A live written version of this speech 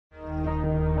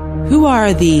Who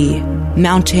are the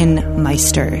mountain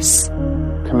meisters?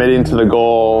 Committing to the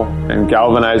goal and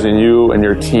galvanizing you and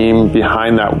your team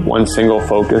behind that one single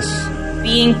focus.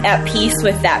 Being at peace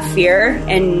with that fear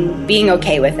and being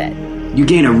okay with it. You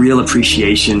gain a real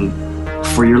appreciation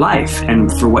for your life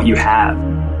and for what you have.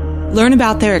 Learn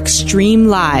about their extreme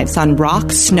lives on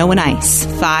rock, snow, and ice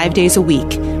 5 days a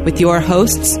week with your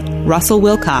hosts, Russell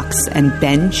Wilcox and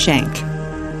Ben Schenk.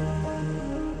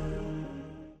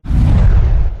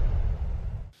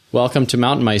 Welcome to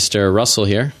Mountain Meister. Russell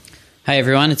here. Hi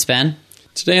everyone, it's Ben.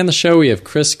 Today on the show we have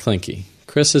Chris Klinke.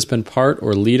 Chris has been part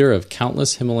or leader of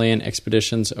countless Himalayan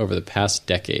expeditions over the past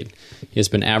decade. He has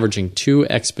been averaging 2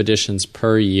 expeditions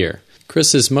per year.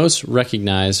 Chris is most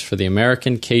recognized for the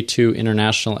American K2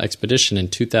 International Expedition in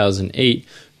 2008,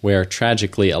 where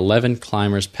tragically 11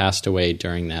 climbers passed away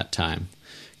during that time.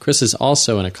 Chris is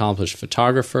also an accomplished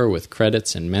photographer with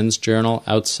credits in Men's Journal,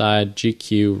 Outside,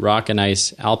 GQ, Rock and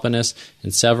Ice, Alpinist,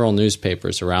 and several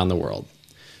newspapers around the world.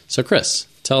 So Chris,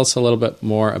 tell us a little bit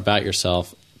more about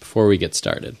yourself before we get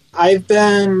started. I've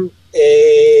been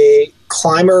a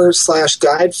climber /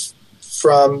 guide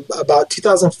from about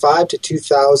 2005 to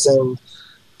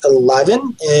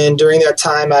 2011. And during that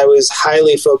time, I was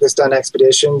highly focused on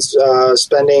expeditions,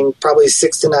 spending probably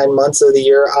 6 to 9 months of the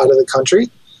year out of the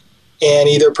country and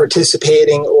either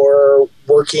participating or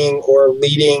working or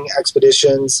leading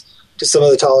expeditions to some of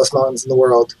the tallest mountains in the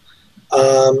world.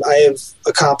 I have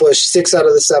accomplished 6 out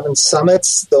of the 7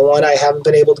 summits. The one I haven't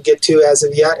been able to get to as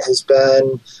of yet has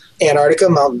been Antarctica,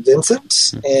 Mount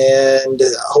Vincent, and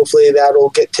hopefully that will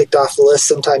get ticked off the list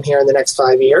sometime here in the next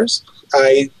 5 years.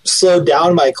 I slowed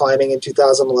down my climbing in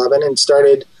 2011 and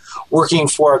started working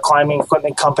for a climbing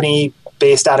equipment company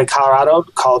based out of Colorado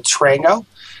called Trango,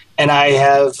 and I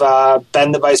have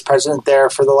been the vice president there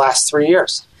for the last 3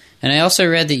 years. And I also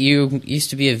read that you used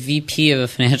to be a VP of a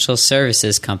financial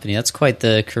services company. That's quite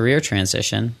the career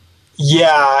transition.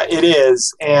 Yeah, it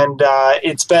is, and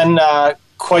it's been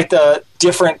quite the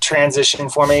different transition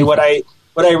for me. What I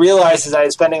realized is I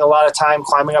was spending a lot of time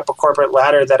climbing up a corporate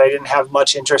ladder that I didn't have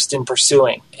much interest in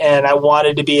pursuing. And I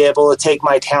wanted to be able to take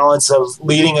my talents of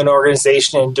leading an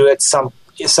organization and do it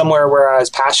somewhere where I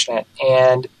was passionate.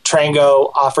 And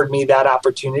Trango offered me that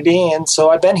opportunity, and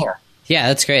so I've been here. Yeah,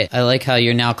 that's great. I like how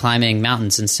you're now climbing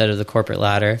mountains instead of the corporate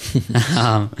ladder.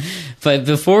 But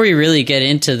before we really get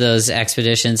into those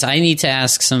expeditions, I need to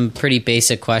ask some pretty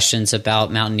basic questions about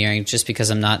mountaineering just because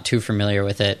I'm not too familiar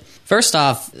with it. First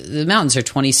off, the mountains are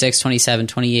 26, 27,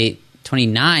 28,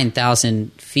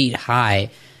 29,000 feet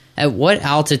high. At what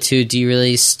altitude do you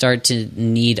really start to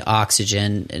need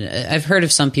oxygen? I've heard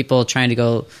of some people trying to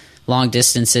go long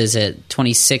distances at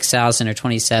 26,000 or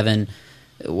 27.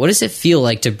 What does it feel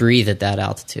like to breathe at that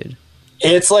altitude?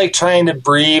 It's like trying to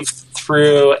breathe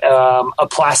through a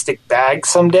plastic bag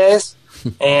some days.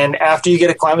 And after you get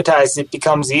acclimatized, it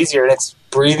becomes easier. And it's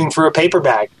breathing through a paper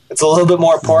bag. It's a little bit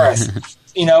more porous.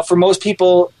 For most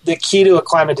people, the key to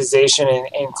acclimatization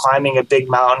in climbing a big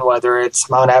mountain, whether it's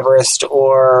Mount Everest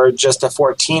or just a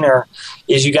 14er,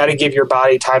 is you got to give your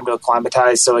body time to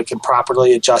acclimatize so it can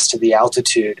properly adjust to the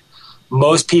altitude.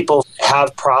 Most people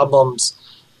have problems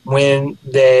when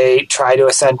they try to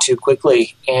ascend too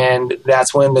quickly, and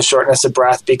that's when the shortness of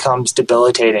breath becomes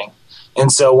debilitating.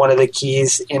 And so one of the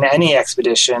keys in any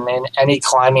expedition, in any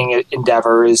climbing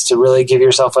endeavor, is to really give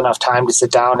yourself enough time to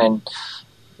sit down and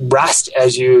rest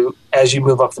as you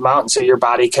move up the mountain so your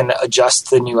body can adjust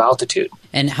to the new altitude.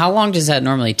 And how long does that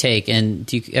normally take? And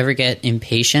do you ever get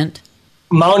impatient?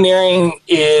 Mountaineering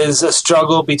is a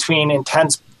struggle between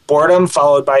intense boredom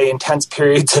followed by intense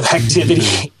periods of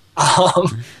activity.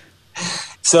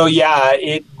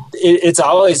 It's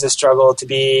always a struggle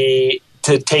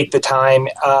to take the time.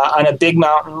 On a big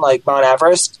mountain like Mount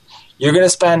Everest, you're going to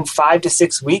spend 5 to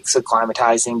 6 weeks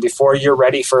acclimatizing before you're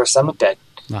ready for a summit bid.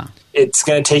 Wow. It's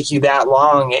going to take you that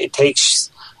long. It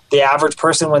takes the average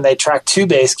person, when they trek to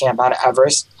base camp on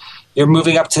Everest, you're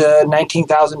moving up to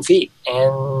 19,000 feet.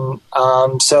 And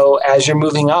so as you're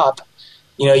moving up,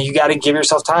 you got to give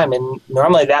yourself time. And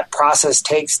normally that process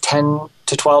takes 10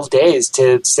 to 12 days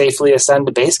to safely ascend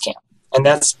to base camp. And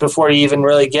that's before you even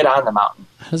really get on the mountain.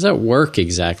 How does that work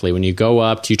exactly? When you go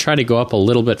up, do you try to go up a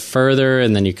little bit further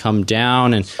and then you come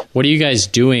down? And what are you guys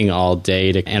doing all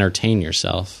day to entertain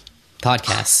yourself?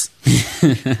 Podcasts.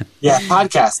 Yeah,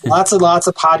 podcasts. Lots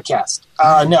of podcasts.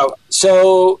 No.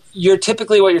 So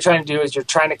what you're trying to do is you're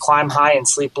trying to climb high and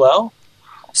sleep low.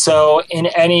 So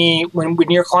when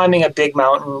you're climbing a big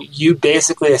mountain, you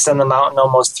basically ascend the mountain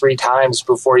almost 3 times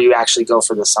before you actually go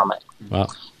for the summit. Wow.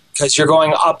 Because you're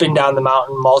going up and down the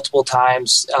mountain multiple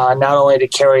times, not only to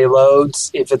carry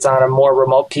loads if it's on a more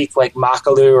remote peak like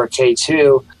Makalu or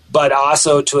K2, but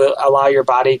also to allow your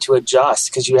body to adjust,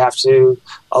 because you have to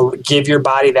give your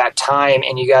body that time,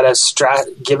 and you got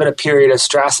to give it a period of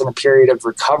stress and a period of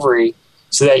recovery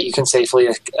so that you can safely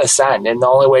ascend. And the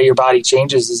only way your body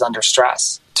changes is under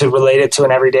stress. To relate it to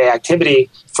an everyday activity,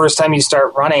 first time you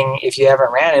start running, if you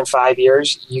haven't ran in 5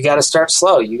 years, you got to start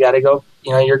slow. You got to go,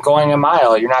 you're going a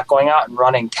mile. You're not going out and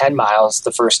running 10 miles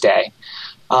the first day.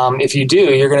 If you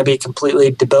do, you're going to be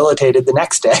completely debilitated the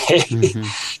next day. Mm-hmm.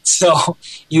 So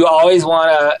you always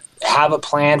want to have a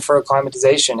plan for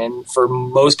acclimatization. And for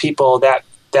most people, that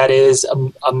is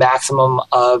a maximum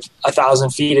of 1,000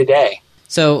 feet a day.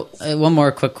 So one more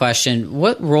quick question.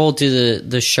 What role do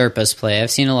the Sherpas play?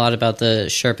 I've seen a lot about the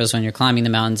Sherpas when you're climbing the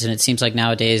mountains, and it seems like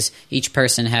nowadays each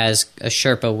person has a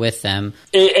Sherpa with them.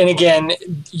 And again,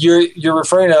 you're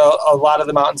referring to a lot of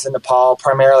the mountains in Nepal,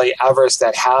 primarily Everest,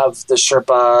 that have the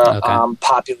Sherpa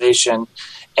population.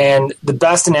 And the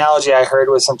best analogy I heard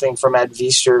was something from Ed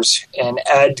Viesters, and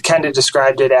Ed kind of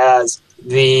described it as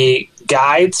the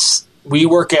guides. We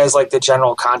work as like the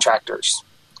general contractors.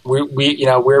 We're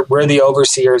the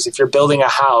overseers. If you're building a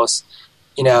house,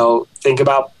 think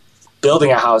about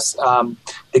building a house.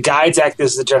 The guides act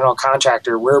as the general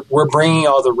contractor. We're bringing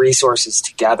all the resources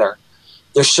together.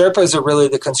 The Sherpas are really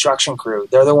the construction crew.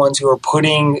 They're the ones who are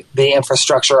putting the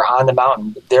infrastructure on the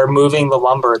mountain. They're moving the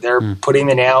lumber. They're putting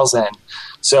the nails in.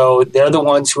 So they're the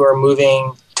ones who are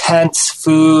moving tents,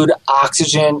 food,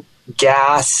 oxygen,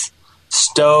 gas,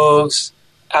 stoves,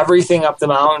 everything up the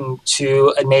mountain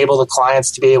to enable the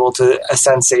clients to be able to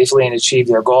ascend safely and achieve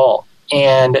their goal.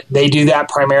 And they do that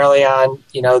primarily on,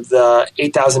 the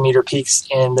 8,000 meter peaks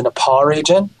in the Nepal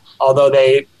region. Although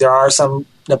there are some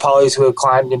Nepalis who have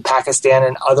climbed in Pakistan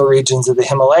and other regions of the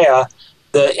Himalaya,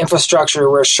 the infrastructure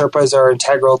where Sherpas are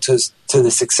integral to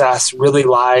the success really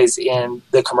lies in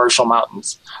the commercial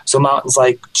mountains. So mountains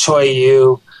like Choi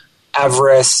Yu,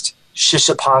 Everest,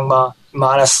 Shishapangma,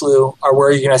 Manaslu are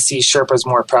where you're going to see Sherpas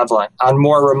more prevalent. On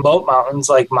more remote mountains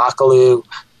like Makalu,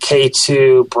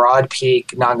 K2, Broad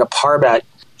Peak, Nanga Parbat,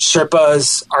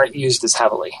 Sherpas aren't used as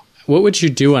heavily. What would you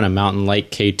do on a mountain like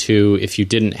K2 if you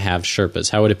didn't have Sherpas?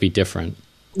 How would it be different?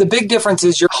 The big difference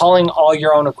is you're hauling all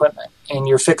your own equipment and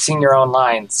you're fixing your own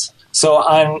lines. So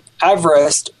on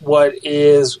Everest, what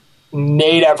is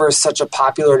made Everest such a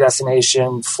popular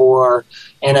destination for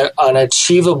an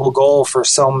achievable goal for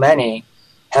so many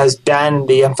has been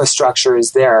the infrastructure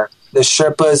is there. The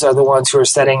Sherpas are the ones who are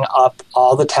setting up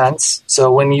all the tents. So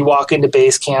when you walk into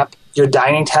base camp, your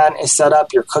dining tent is set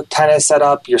up, your cook tent is set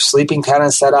up, your sleeping tent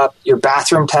is set up, your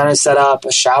bathroom tent is set up,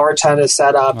 a shower tent is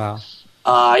set up.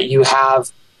 Wow. You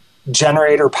have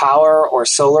generator power or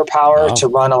solar power to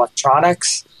run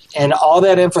electronics. And all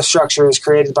that infrastructure is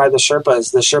created by the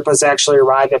Sherpas. The Sherpas actually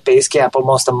arrive at base camp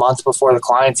almost a month before the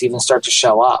clients even start to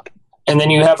show up. And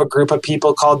then you have a group of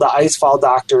people called the icefall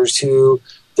doctors who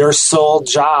their sole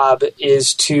job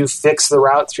is to fix the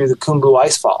route through the Khumbu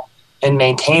icefall and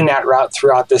maintain that route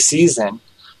throughout the season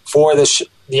for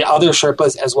the other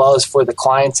Sherpas as well as for the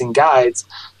clients and guides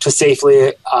to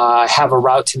safely have a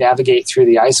route to navigate through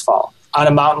the icefall. On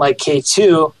a mountain like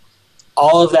K2,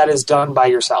 all of that is done by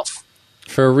yourself.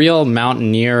 For a real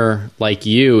mountaineer like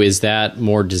you, is that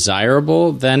more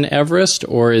desirable than Everest,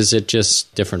 or is it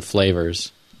just different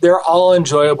flavors? They're all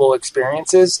enjoyable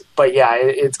experiences, but yeah,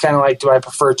 it's kind of like, do I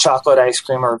prefer chocolate ice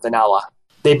cream or vanilla?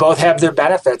 They both have their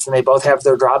benefits and they both have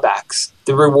their drawbacks.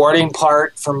 The rewarding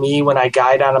part for me when I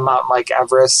guide on a mountain like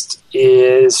Everest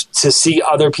is to see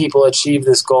other people achieve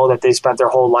this goal that they spent their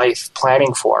whole life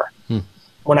planning for.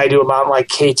 When I do a mountain like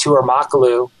K2 or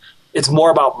Makalu, it's more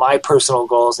about my personal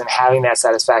goals and having that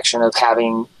satisfaction of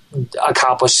having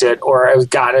accomplished it or have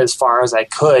gotten as far as I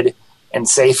could and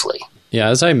safely. Yeah,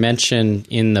 as I mentioned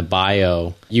in the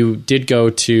bio, you did go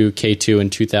to K2 in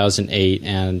 2008,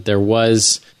 and there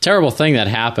was a terrible thing that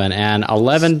happened, and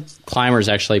 11 climbers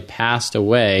actually passed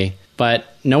away, but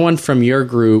no one from your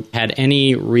group had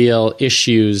any real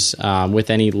issues with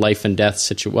any life and death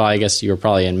situation. Well, I guess you were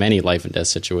probably in many life and death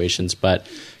situations, but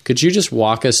could you just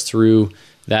walk us through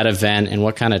that event and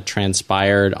what kind of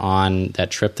transpired on that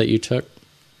trip that you took?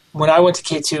 When I went to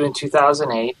K2 in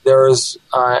 2008, there was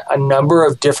a number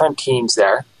of different teams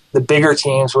there. The bigger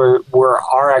teams were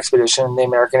our expedition, the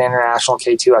American International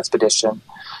K2 expedition.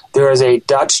 There was a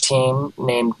Dutch team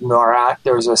named NORAD.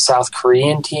 There was a South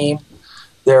Korean team.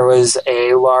 There was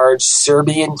a large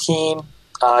Serbian team.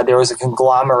 There was a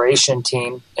conglomeration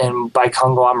team. And by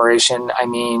conglomeration, I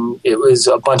mean it was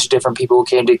a bunch of different people who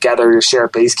came together to share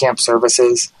base camp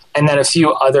services. and then a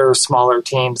few other smaller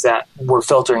teams that were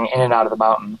filtering in and out of the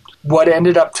mountain. What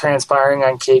ended up transpiring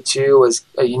on K2 was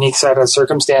a unique set of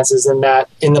circumstances in that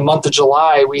in the month of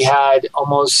July, we had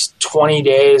almost 20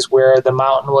 days where the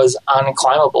mountain was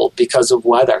unclimbable because of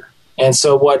weather. And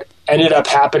so what ended up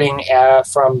happening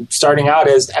from starting out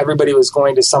is everybody was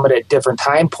going to summit at different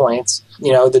time points.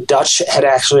 You know, the Dutch had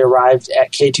actually arrived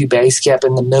at K2 Base Camp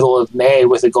in the middle of May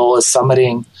with a goal of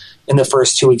summiting in the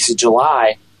first 2 weeks of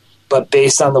July. But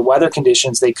based on the weather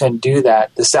conditions, they couldn't do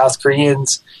that. The South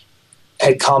Koreans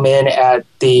had come in at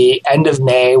the end of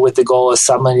May with the goal of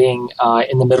summiting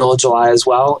in the middle of July as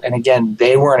well. And again,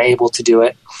 they weren't able to do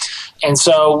it. And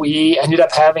so we ended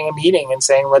up having a meeting and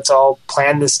saying, let's all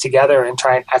plan this together and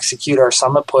try and execute our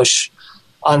summit push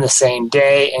on the same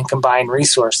day and combine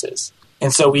resources.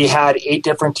 And so we had 8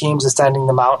 different teams ascending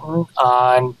the mountain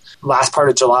on last part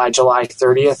of July, July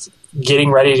 30th,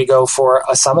 getting ready to go for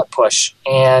a summit push.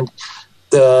 And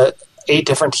the 8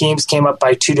 different teams came up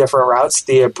by 2 different routes,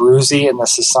 the Abruzzi and the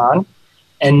Sasan,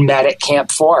 and met at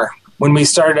Camp 4. When we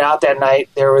started out that night,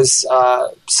 there was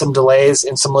some delays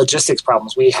and some logistics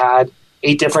problems. We had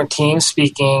 8 different teams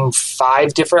speaking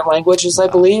 5 different languages, I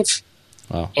believe,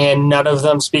 and none of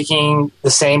them speaking the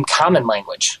same common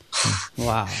language.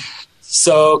 Wow.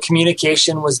 So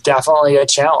communication was definitely a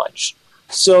challenge.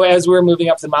 So as we were moving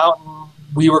up the mountain,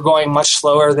 we were going much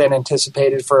slower than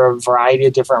anticipated for a variety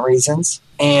of different reasons.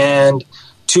 And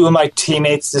 2 of my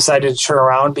teammates decided to turn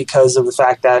around because of the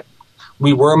fact that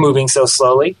we were moving so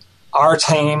slowly. Our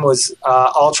team was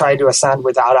all trying to ascend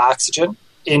without oxygen.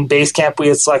 In base camp, we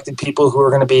had selected people who were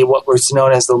going to be what was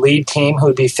known as the lead team, who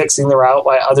would be fixing the route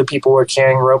while other people were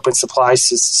carrying rope and supplies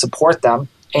to support them.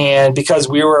 And because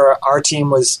our team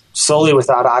was solely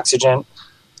without oxygen,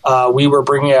 we were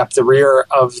bringing up the rear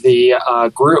of the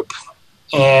group.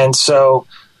 And so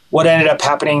what ended up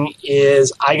happening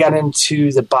is I got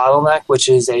into the bottleneck, which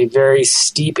is a very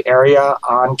steep area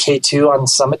on K2 on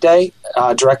summit day,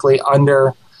 directly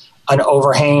under an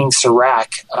overhanging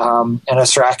serac. And a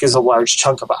serac is a large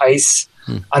chunk of ice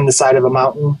on the side of a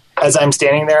mountain. As I'm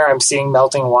standing there, I'm seeing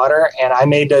melting water, and I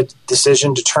made a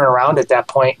decision to turn around at that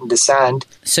point and descend.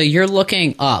 So you're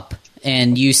looking up,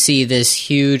 and you see this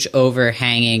huge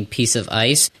overhanging piece of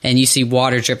ice, and you see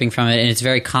water dripping from it, and it's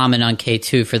very common on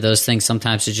K2 for those things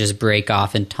sometimes to just break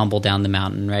off and tumble down the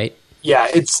mountain, right? Yeah,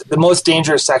 it's the most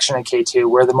dangerous section of K2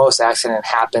 where the most accident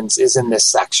happens is in this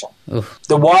section. Oof.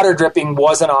 The water dripping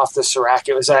wasn't off the serac.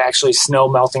 It was actually snow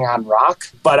melting on rock,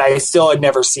 but I still had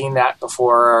never seen that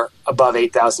before above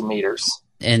 8,000 meters.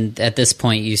 And at this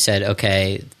point you said,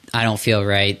 okay, I don't feel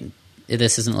right.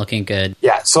 This isn't looking good.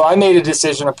 Yeah, so I made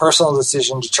a personal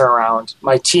decision to turn around.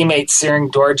 My teammate,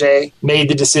 Siring Dorje, made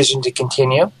the decision to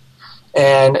continue,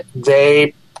 and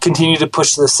they continued to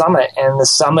push to the summit. And the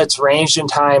summits ranged in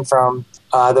time from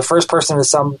the first person to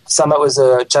the summit was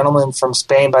a gentleman from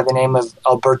Spain by the name of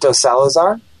Alberto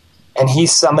Salazar, and he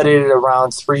summited at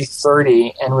around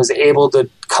 3:30 and was able to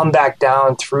come back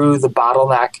down through the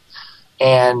bottleneck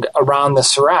and around the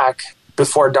serac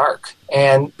before dark.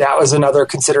 And that was another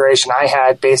consideration I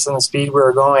had based on the speed we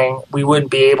were going. We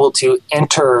wouldn't be able to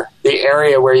enter the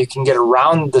area where you can get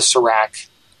around the serac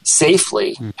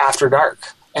safely after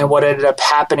dark. And what ended up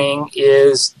happening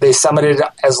is they summited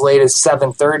as late as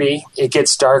 7:30. It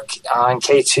gets dark on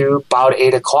K2 about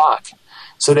 8 o'clock.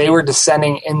 So they were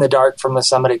descending in the dark from the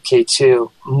summit at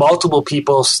K2. Multiple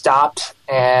people stopped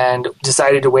and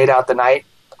decided to wait out the night.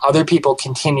 Other people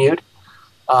continued.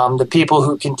 The people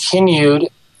who continued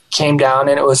came down,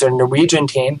 and it was a Norwegian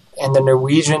team. And the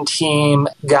Norwegian team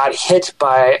got hit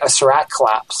by a serac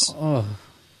collapse. Oh.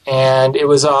 And it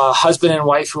was a husband and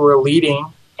wife who were leading.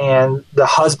 And the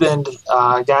husband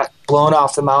got blown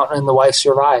off the mountain, and the wife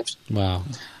survived. Wow.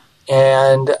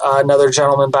 And another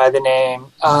gentleman by the name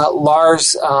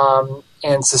Lars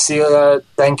and Cecilia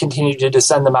then continued to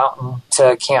descend the mountain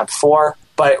to Camp 4.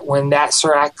 But when that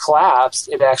serac collapsed,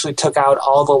 it actually took out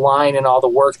all the line and all the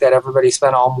work that everybody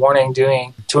spent all morning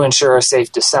doing to ensure a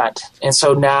safe descent. And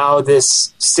so now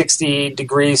this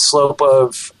 60-degree slope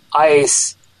of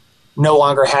ice no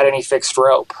longer had any fixed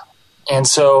rope. And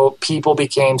so people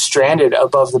became stranded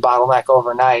above the bottleneck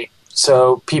overnight.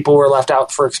 So people were left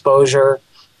out for exposure.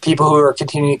 People who were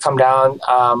continuing to come down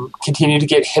continued to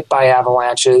get hit by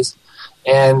avalanches.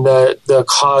 And the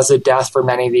cause of death for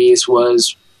many of these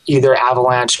was either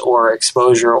avalanche or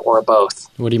exposure or both.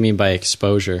 What do you mean by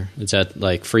exposure? Is that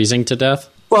like freezing to death?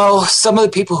 Well, some of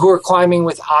the people who were climbing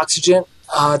with oxygen,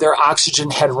 their oxygen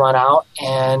had run out.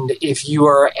 And if you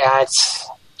are at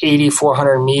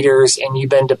 8,400 meters and you've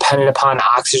been dependent upon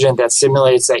oxygen that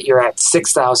simulates that you're at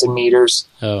 6,000 meters,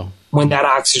 when that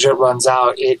oxygen runs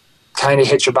out, it kind of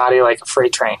hit your body like a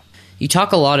freight train. You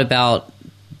talk a lot about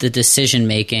the decision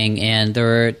making, and there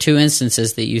were 2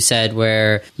 instances that you said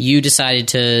where you decided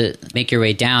to make your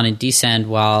way down and descend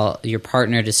while your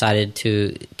partner decided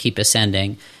to keep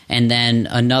ascending. And then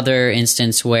another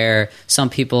instance where some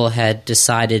people had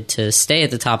decided to stay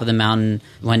at the top of the mountain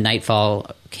when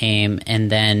nightfall came,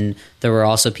 and then there were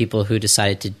also people who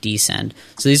decided to descend.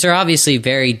 So these are obviously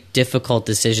very difficult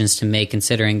decisions to make,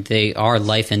 considering they are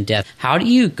life and death. How do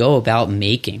you go about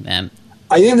making them?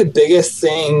 I think the biggest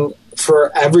thing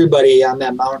for everybody on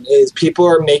that mountain is people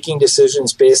are making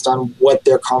decisions based on what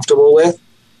they're comfortable with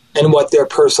and what their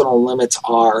personal limits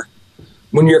are.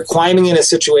 When you're climbing in a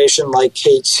situation like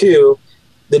K2,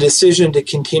 the decision to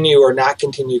continue or not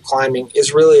continue climbing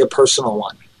is really a personal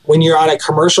one. When you're on a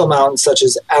commercial mountain such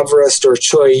as Everest or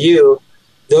Choyu,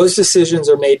 those decisions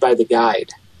are made by the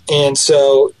guide. And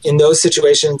so in those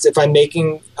situations, if I'm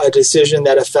making a decision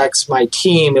that affects my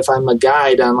team, if I'm a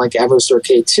guide on like Everest or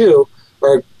K2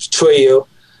 or Choyu,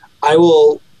 I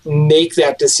will make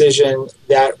that decision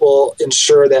that will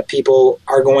ensure that people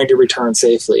are going to return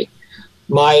safely.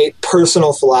 My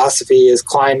personal philosophy is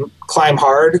climb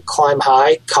hard, climb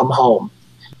high, come home.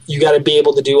 You got to be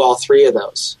able to do all 3 of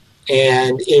those.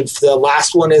 And if the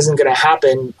last one isn't going to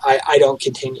happen, I don't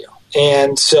continue.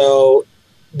 And so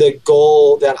the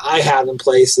goal that I have in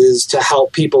place is to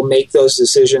help people make those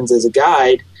decisions as a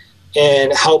guide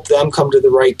and help them come to the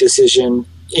right decision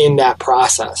in that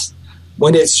process.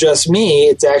 When it's just me,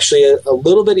 it's actually a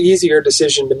little bit easier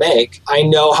decision to make. I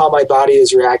know how my body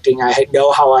is reacting. I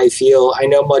know how I feel. I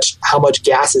know how much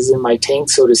gas is in my tank,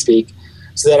 so to speak,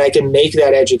 so that I can make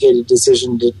that educated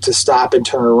decision to stop and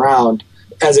turn around.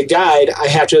 As a guide, I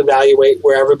have to evaluate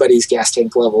where everybody's gas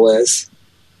tank level is.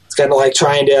 It's kind of like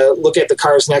trying to look at the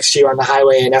cars next to you on the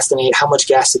highway and estimate how much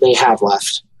gas do they have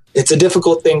left. It's a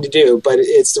difficult thing to do, but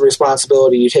it's the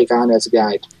responsibility you take on as a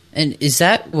guide. And is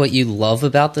that what you love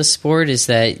about this sport, is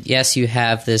that, yes, you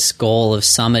have this goal of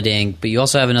summiting, but you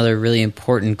also have another really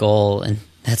important goal, and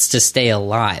that's to stay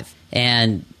alive.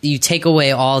 And you take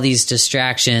away all these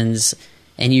distractions,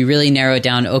 and you really narrow it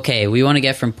down. Okay, we want to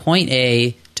get from point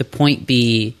A to point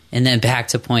B, and then back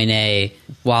to point A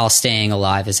while staying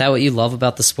alive. Is that what you love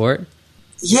about the sport?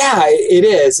 Yeah, it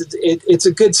is. It's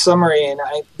a good summary, and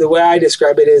the way I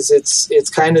describe it is it's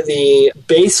kind of the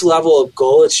base level of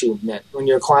goal achievement when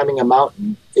you're climbing a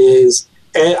mountain is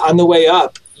on the way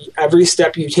up. Every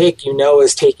step you take,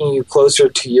 is taking you closer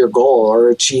to your goal or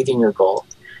achieving your goal.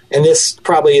 And this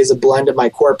probably is a blend of my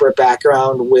corporate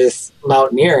background with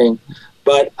mountaineering,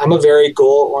 but I'm a very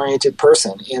goal-oriented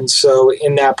person. And so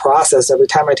in that process, every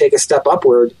time I take a step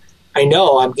upward, I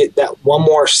know I'm getting that one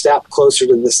more step closer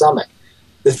to the summit.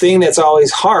 The thing that's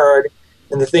always hard,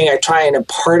 and the thing I try and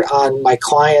impart on my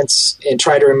clients and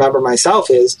try to remember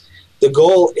myself, is the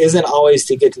goal isn't always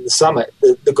to get to the summit.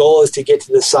 The goal is to get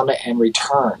to the summit and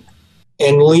return.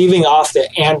 And leaving off the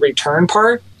and return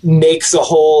part makes the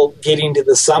whole getting to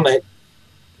the summit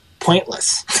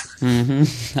pointless.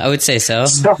 Mm-hmm. I would say so.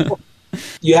 So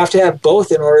you have to have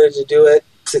both in order to do it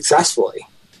successfully.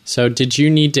 So did you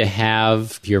need to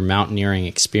have your mountaineering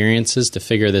experiences to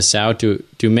figure this out? Do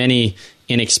many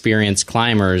inexperienced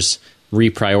climbers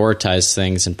reprioritize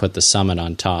things and put the summit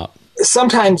on top?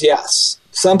 Sometimes, yes.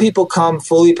 Some people come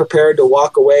fully prepared to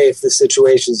walk away if the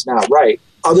situation's not right.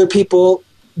 Other people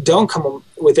don't come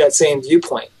with that same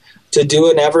viewpoint. To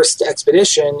do an Everest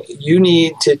expedition, you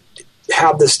need to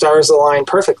have the stars align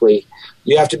perfectly.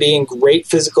 You have to be in great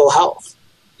physical health.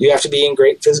 You have to be in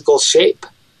great physical shape.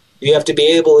 You have to be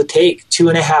able to take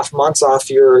 2.5 months off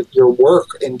your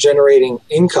work and generating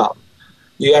income.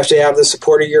 You have to have the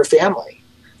support of your family.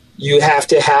 You have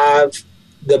to have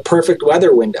the perfect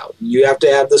weather window. You have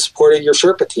to have the support of your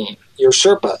Sherpa team, your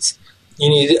Sherpas. You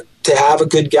need to have a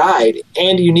good guide,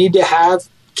 and you need to have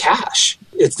cash.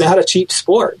 It's not a cheap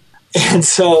sport. And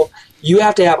so you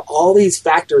have to have all these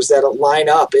factors that line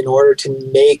up in order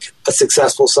to make a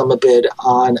successful summit bid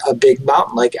on a big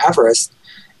mountain like Everest.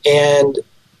 And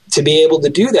to be able to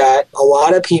do that, a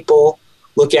lot of people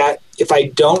look at, if I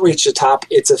don't reach the top,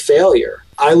 it's a failure.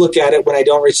 I look at it when I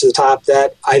don't reach the top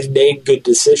that I've made good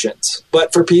decisions.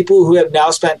 But for people who have now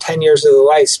spent 10 years of their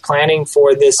lives planning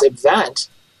for this event,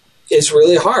 it's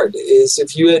really hard.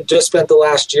 If you had just spent the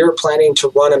last year planning to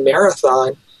run a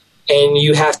marathon and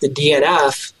you have to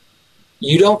DNF,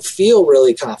 you don't feel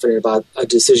really confident about a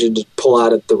decision to pull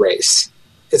out of the race.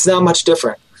 It's not much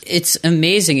different. It's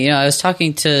amazing. I was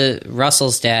talking to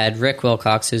Russell's dad, Rick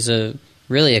Wilcox, who's a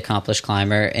really accomplished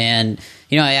climber, and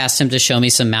I asked him to show me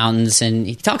some mountains, and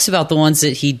he talks about the ones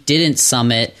that he didn't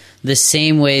summit the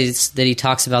same ways that he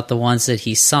talks about the ones that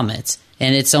he summits.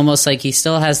 And it's almost like he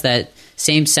still has that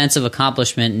same sense of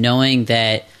accomplishment knowing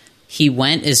that he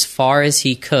went as far as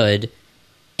he could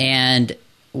and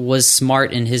was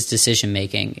smart in his decision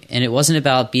making. And it wasn't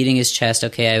about beating his chest,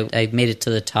 okay, I made it to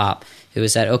the top. It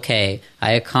was that, okay,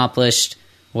 I accomplished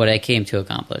what I came to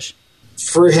accomplish.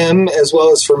 For him, as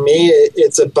well as for me,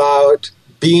 it's about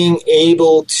being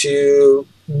able to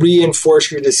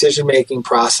reinforce your decision-making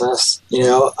process.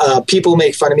 People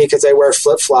make fun of me because I wear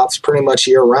flip-flops pretty much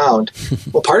year-round.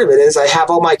 Well, part of it is I have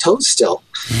all my toes still.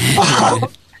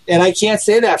 And I can't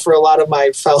say that for a lot of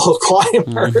my fellow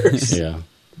climbers. Yeah.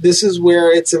 This is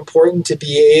where it's important to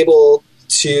be able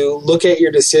to look at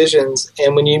your decisions,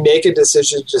 and when you make a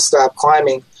decision to stop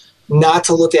climbing, not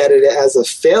to look at it as a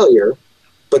failure,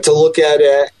 but to look at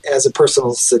it as a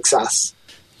personal success.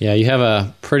 Yeah, you have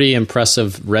a pretty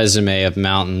impressive resume of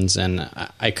mountains, and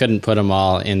I couldn't put them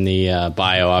all in the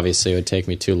bio. Obviously, it would take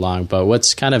me too long. But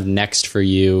what's kind of next for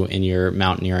you in your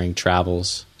mountaineering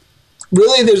travels?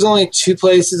 Really, there's only two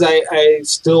places I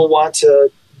still want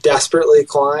to desperately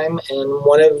climb, and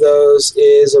one of those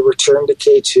is a return to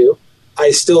K2.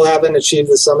 I still haven't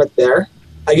achieved the summit there.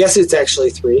 I guess it's actually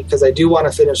 3, because I do want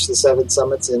to finish the 7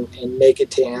 summits and make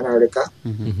it to Antarctica.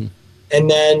 Mm-hmm. And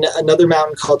then another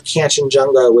mountain called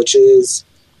Kanchenjunga, which is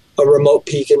a remote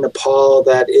peak in Nepal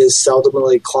that is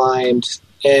seldomly climbed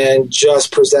and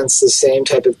just presents the same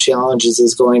type of challenges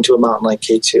as going to a mountain like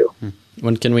K2.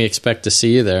 When can we expect to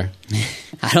see you there?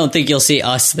 I don't think you'll see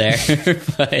us there.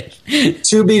 But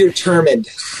to be determined.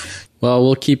 Well,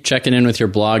 we'll keep checking in with your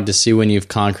blog to see when you've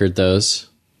conquered those.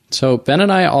 So Ben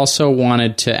and I also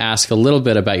wanted to ask a little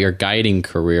bit about your guiding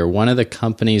career. One of the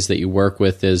companies that you work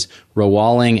with is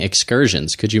Rowalling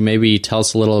Excursions. Could you maybe tell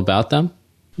us a little about them?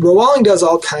 Rowalling does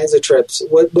all kinds of trips.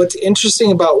 What's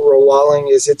interesting about Rowalling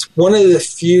is it's one of the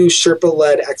few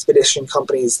Sherpa-led expedition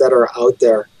companies that are out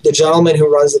there. The gentleman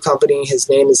who runs the company, his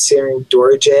name is Siring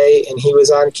Dorje, and he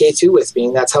was on K2 with me,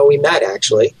 and that's how we met,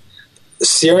 actually.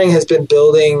 Siring has been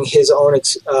building his own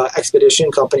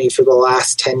expedition company for the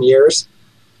last 10 years.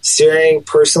 Siring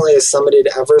personally has summited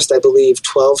Everest, I believe,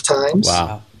 12 times.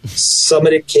 Wow.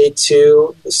 Summited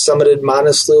K2, summited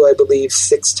Manaslu, I believe,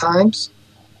 6 times.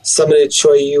 Summited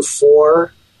Choyu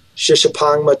 4,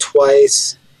 Shishapangma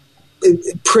twice.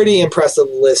 Pretty impressive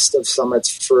list of summits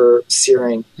for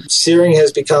Siring. Siring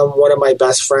has become one of my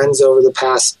best friends over the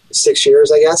past 6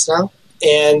 years, I guess, now.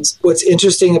 And what's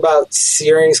interesting about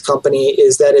Siring's company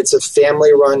is that it's a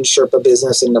family-run Sherpa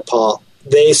business in Nepal.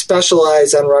 They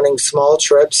specialize on running small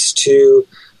trips to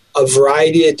a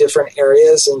variety of different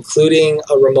areas, including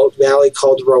a remote valley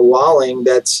called Rowalling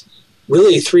that's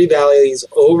really 3 valleys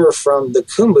over from the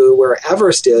Khumbu, where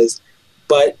Everest is,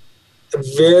 but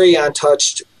very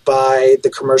untouched by the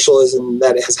commercialism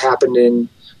that has happened in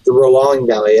the Rowalling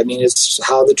Valley. I mean, it's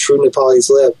how the true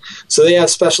Nepalis live. So they have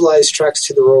specialized treks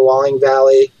to the Rowalling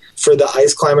Valley. For the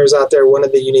ice climbers out there, one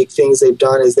of the unique things they've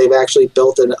done is they've actually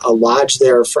built a lodge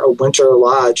there, for a winter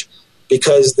lodge,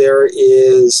 because there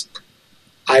is,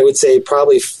 I would say,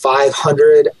 probably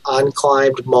 500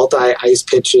 unclimbed multi-ice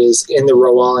pitches in the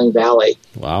Rowalling Valley.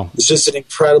 Wow. It's just an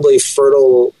incredibly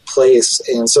fertile place,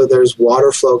 and so there's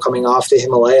water flow coming off the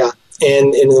Himalaya.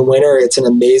 And in the winter, it's an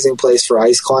amazing place for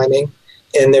ice climbing,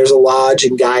 and there's a lodge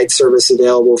and guide service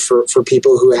available for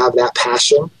people who have that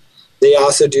passion. They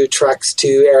also do treks to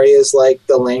areas like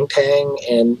the Langtang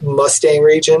and Mustang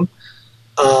region.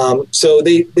 So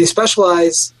they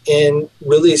specialize in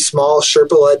really small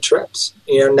Sherpa-led trips.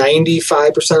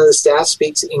 95% of the staff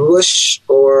speaks English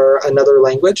or another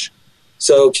language.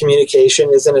 So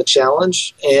communication isn't a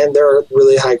challenge, and they're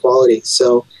really high quality.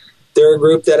 So they're a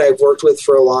group that I've worked with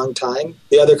for a long time.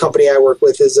 The other company I work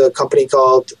with is a company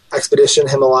called Expedition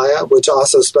Himalaya, which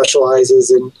also specializes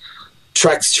in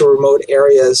treks to remote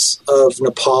areas of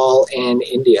Nepal and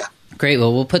India. Great.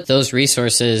 Well, we'll put those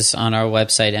resources on our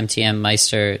website,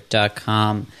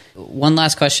 mtmmeister.com. One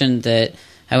last question that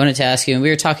I wanted to ask you, and we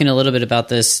were talking a little bit about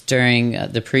this during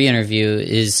the pre-interview,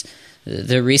 is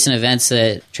the recent events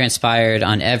that transpired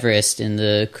on Everest in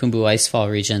the Khumbu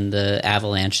Icefall region, the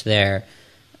avalanche there.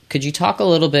 Could you talk a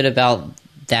little bit about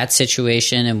that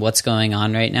situation and what's going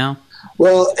on right now?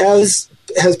 Well, as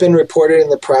has been reported in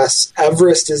the press,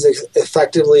 Everest is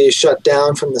effectively shut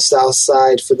down from the south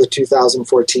side for the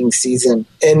 2014 season.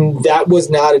 And that was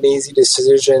not an easy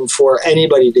decision for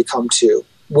anybody to come to.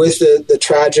 With the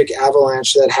tragic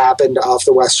avalanche that happened off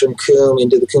the western Khum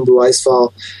into the Khumbu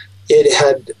Icefall, it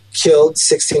had killed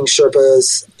 16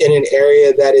 Sherpas in an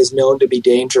area that is known to be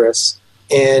dangerous.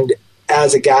 And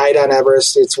as a guide on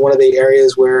Everest, it's one of the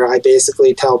areas where I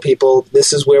basically tell people,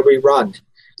 this is where we run.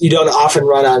 You don't often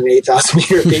run on an 8,000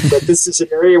 meter peak, but this is an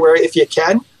area where if you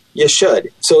can, you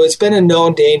should. So it's been a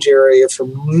known danger area for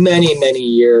many, many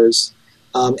years.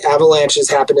 Avalanches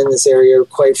happen in this area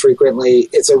quite frequently.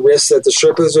 It's a risk that the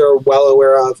Sherpas are well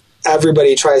aware of.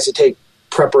 Everybody tries to take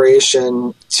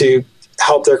preparation to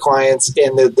help their clients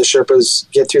and the Sherpas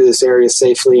get through this area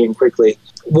safely and quickly.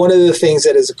 One of the things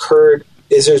that has occurred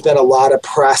is there's been a lot of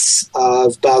press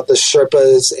about the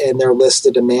Sherpas and their list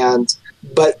of demands.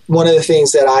 But one of the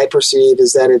things that I perceive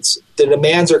is that the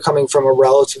demands are coming from a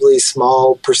relatively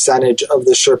small percentage of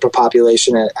the Sherpa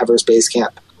population at Everest Base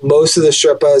Camp. Most of the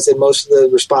Sherpas and most of the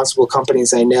responsible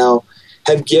companies I know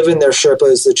have given their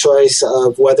Sherpas the choice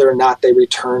of whether or not they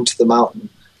return to the mountain.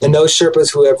 And those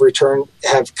Sherpas who have returned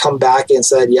have come back and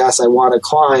said, yes, I want to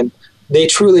climb. They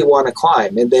truly want to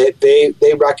climb. And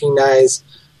they recognize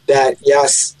that,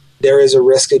 yes, there is a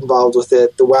risk involved with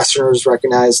it. The Westerners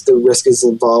recognize the risk is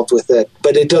involved with it.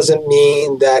 But it doesn't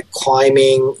mean that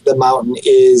climbing the mountain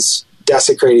is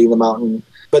desecrating the mountain.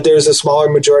 But there's a smaller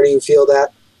majority who feel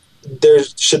that there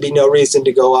should be no reason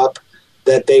to go up,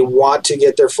 that they want to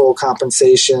get their full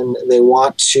compensation. They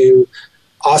want to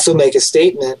also make a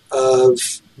statement of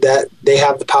that they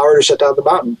have the power to shut down the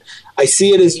mountain. I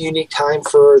see it as a unique time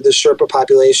for the Sherpa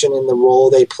population and the role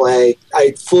they play.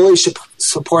 I fully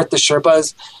support the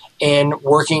Sherpas in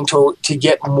working to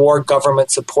get more government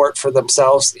support for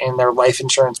themselves in their life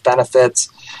insurance benefits,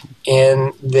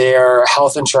 in their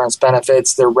health insurance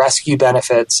benefits, their rescue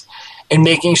benefits, and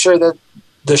making sure that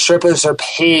the Sherpas are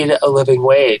paid a living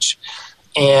wage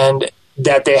and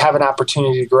that they have an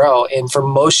opportunity to grow. And for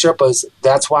most Sherpas,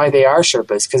 that's why they are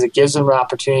Sherpas, because it gives them an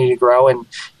opportunity to grow and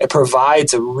it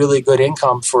provides a really good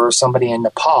income for somebody in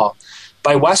Nepal.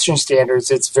 By Western standards,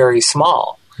 it's very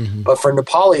small. Mm-hmm. But for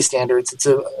Nepali standards, it's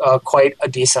quite a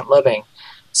decent living.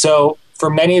 So for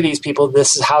many of these people,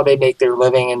 this is how they make their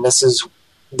living and this is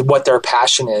what their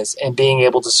passion is. And being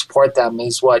able to support them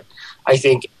is what I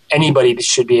think anybody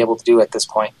should be able to do at this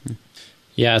point.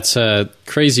 Yeah, it's a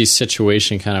crazy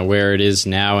situation kind of where it is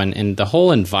now. And the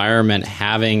whole environment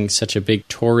having such a big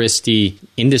touristy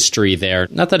industry there,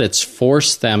 not that it's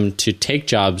forced them to take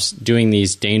jobs doing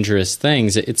these dangerous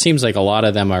things. It seems like a lot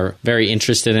of them are very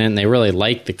interested in it and they really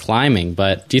like the climbing.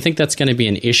 But do you think that's going to be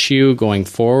an issue going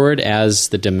forward as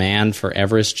the demand for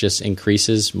Everest just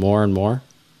increases more and more?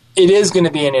 It is going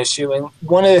to be an issue. And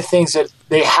one of the things that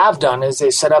they have done is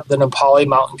they set up the Nepali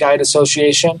Mountain Guide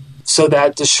Association, so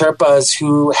that the Sherpas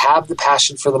who have the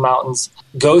passion for the mountains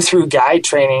go through guide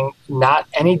training not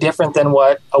any different than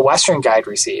what a Western guide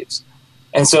receives.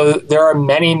 And so there are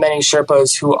many, many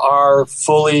Sherpas who are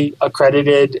fully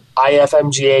accredited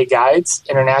IFMGA guides,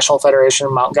 International Federation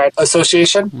of Mountain Guide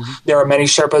Association. Mm-hmm. There are many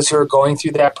Sherpas who are going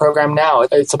through that program now.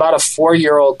 It's about a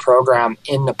 4-year-old program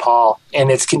in Nepal, and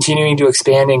it's continuing to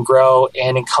expand and grow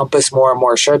and encompass more and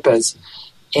more Sherpas.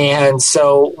 And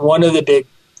so one of the big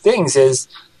things is,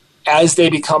 as they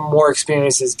become more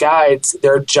experienced as guides,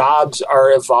 their jobs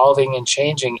are evolving and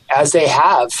changing, as they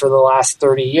have for the last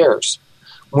 30 years.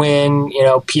 When,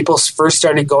 people first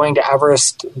started going to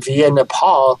Everest via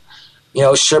Nepal,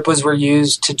 Sherpas were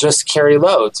used to just carry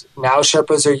loads. Now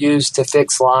Sherpas are used to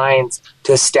fix lines,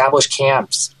 to establish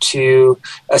camps, to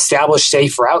establish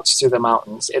safe routes through the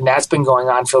mountains. And that's been going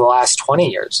on for the last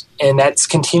 20 years. And that's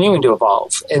continuing to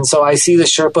evolve. And so I see the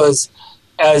Sherpas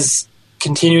as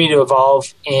continuing to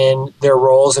evolve in their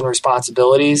roles and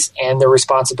responsibilities and their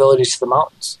responsibilities to the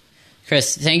mountains.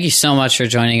 Chris, thank you so much for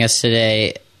joining us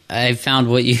today. I found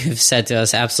what you've said to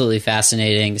us absolutely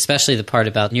fascinating, especially the part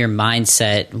about your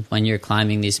mindset when you're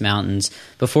climbing these mountains.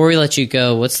 Before we let you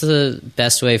go, what's the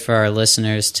best way for our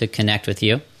listeners to connect with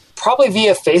you? Probably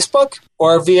via Facebook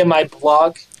or via my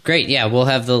blog. Great. Yeah, we'll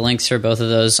have the links for both of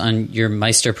those on your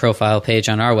Meister profile page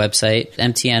on our website,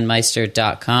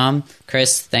 mtnmeister.com.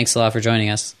 Chris, thanks a lot for joining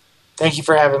us. Thank you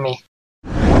for having me.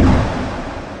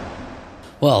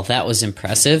 Well, that was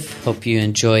impressive. Hope you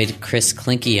enjoyed Chris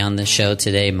Klinke on the show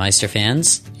today, Meister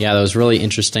fans. Yeah, that was really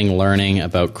interesting learning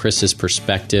about Chris's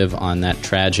perspective on that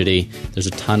tragedy. There's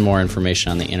a ton more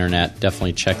information on the internet.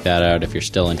 Definitely check that out if you're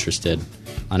still interested.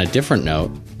 On a different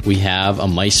note, we have a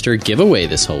Meister giveaway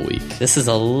this whole week. This is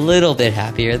a little bit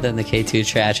happier than the K2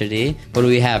 tragedy. What do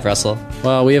we have, Russell?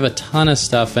 Well, we have a ton of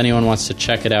stuff. If anyone wants to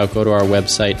check it out, go to our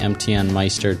website,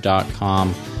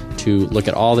 mtnmeister.com, to look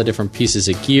at all the different pieces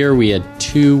of gear. We had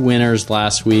 2 winners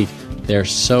last week. They're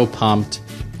so pumped.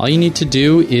 All you need to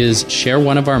do is share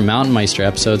one of our Mountain Meister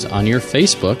episodes on your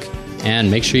Facebook and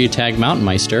make sure you tag Mountain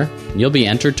Meister, and you'll be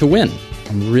entered to win.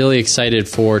 I'm really excited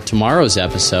for tomorrow's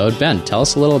episode. Ben, tell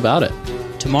us a little about it.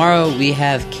 Tomorrow we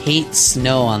have Kate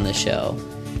Snow on the show.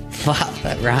 Wow,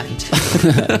 that rhymed.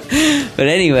 But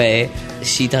anyway,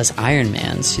 she does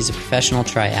Ironmans. She's a professional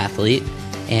triathlete,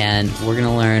 and we're going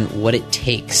to learn what it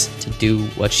takes to do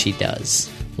what she does.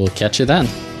 We'll catch you then.